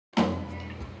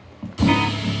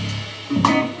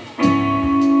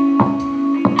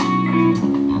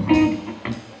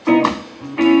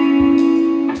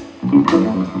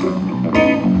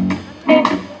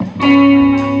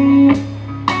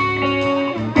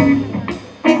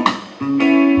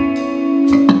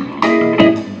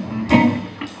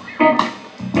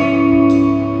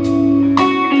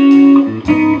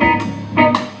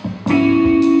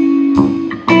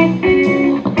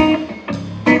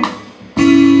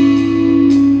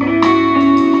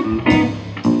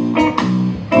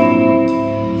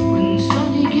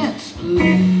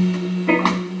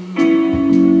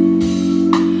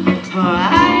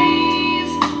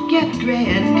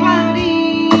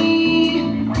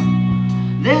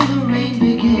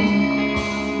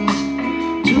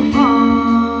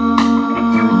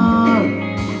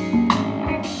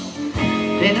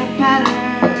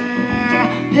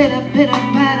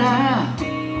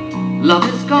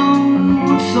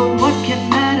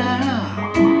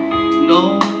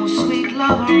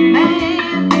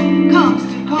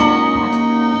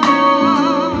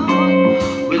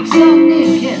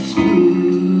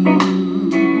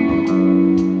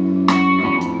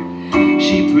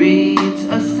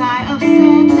sigh of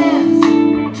sadness,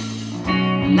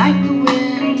 like the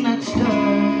wind that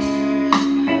stirs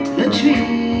the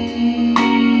trees.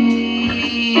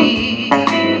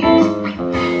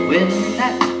 When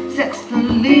that sets the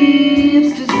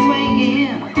leaves to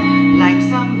swaying, like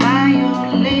some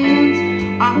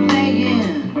violins are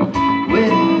playing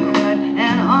weird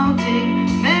and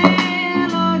haunting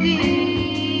melodies.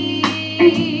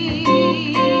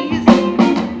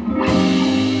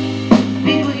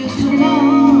 People used to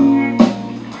long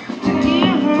to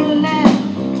hear her laugh,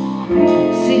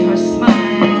 see her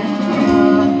smile.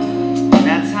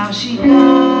 That's how she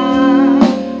got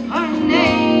her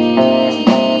name.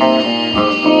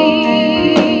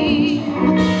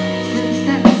 Since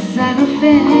that sad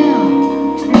affair,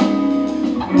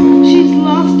 she's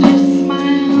lost her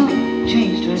smile,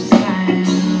 changed her style.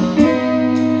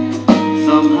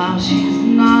 Somehow she's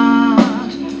not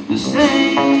the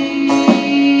same.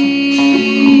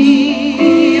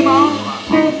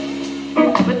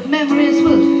 But memories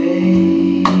will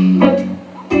fade,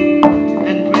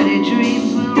 and pretty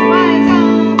dreams will rise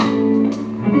up,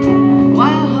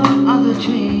 while her other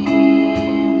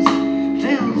dreams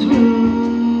fell through.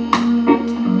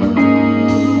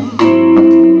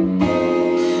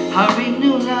 Hurry,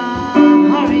 new love,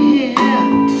 hurry here,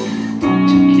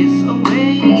 to kiss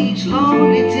away each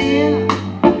lonely tear.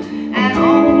 And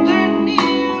old and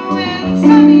new and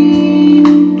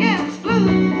sunny gets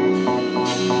blue.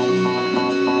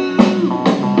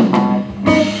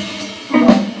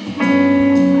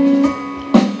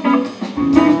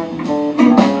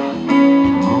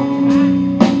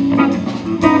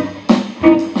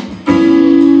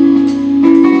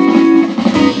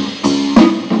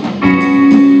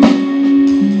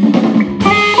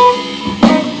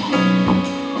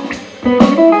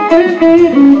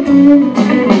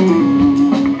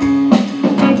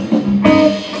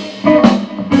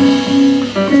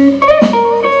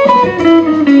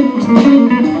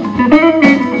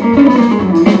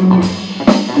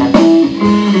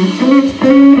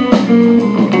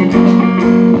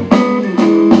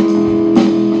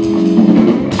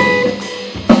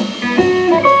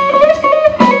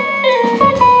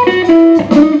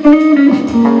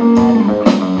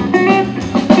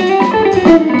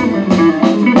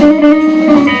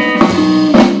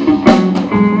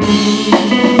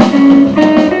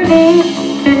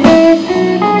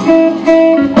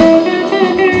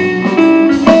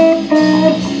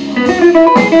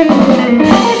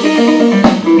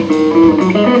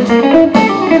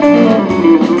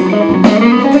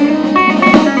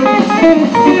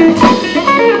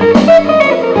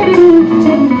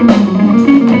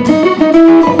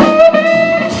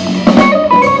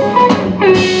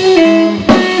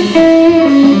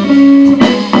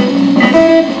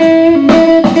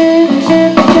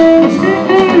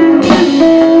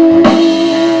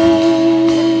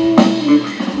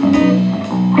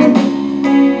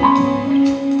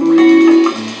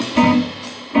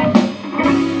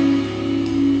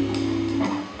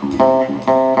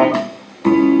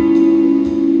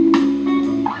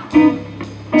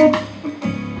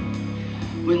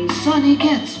 When sunny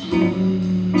gets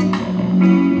blue,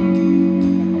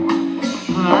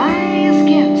 her eyes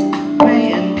get gray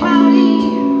and cloudy,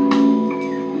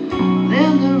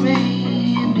 then the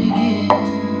rain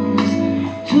begins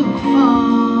to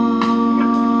fall.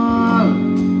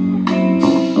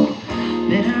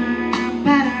 Bitter,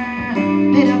 batter,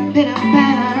 pitter, pitter,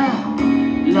 patter,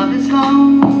 love is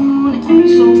gone,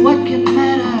 so what can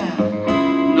matter?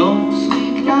 No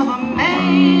sweet lover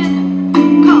man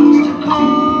comes to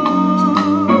call.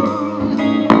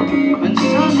 When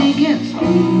Sunday gets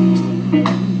blue,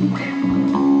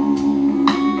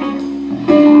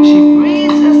 she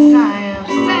breathes a sigh of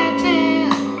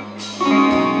sadness,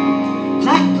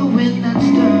 like the wind that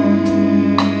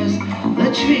stirs the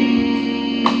trees.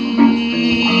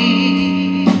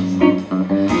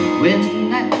 When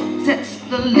that sets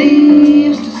the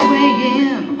leaves to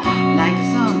swaying, like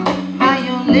some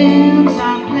violins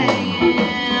are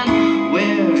playing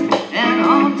weird and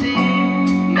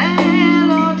haunting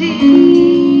melodies.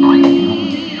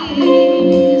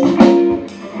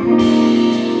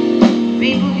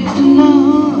 People used to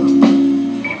love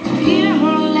to hear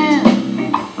her laugh,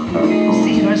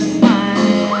 see her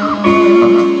smile.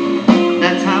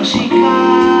 That's how she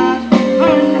got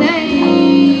her name.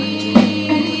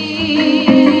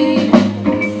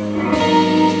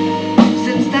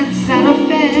 Since that sad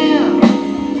affair,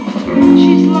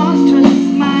 she's lost her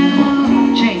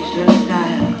smile, changed her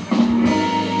style.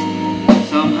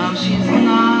 Somehow she's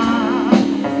not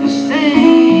the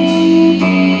same.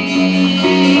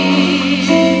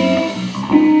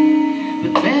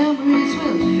 But memories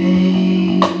will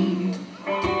fade,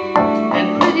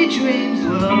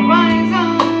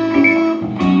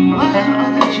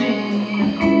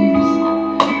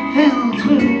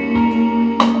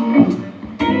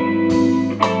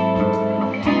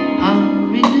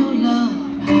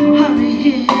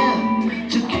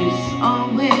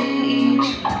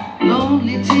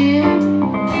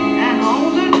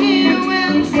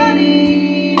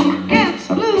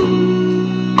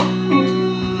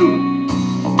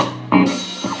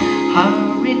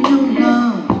 Hurry, new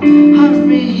love,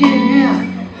 hurry here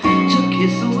to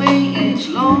kiss away each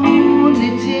lonely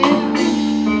tear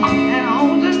and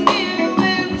hold us near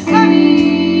when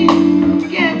sunny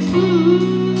gets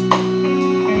blue.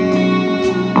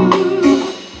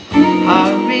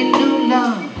 Hurry, new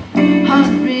love,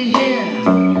 hurry here,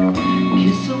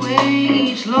 kiss away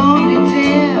each lonely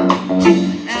tear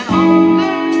and hold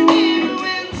her near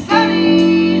when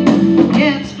sunny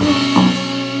gets blue.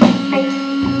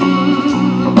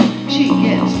 She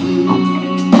gets blue.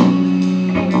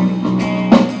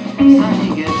 Sunny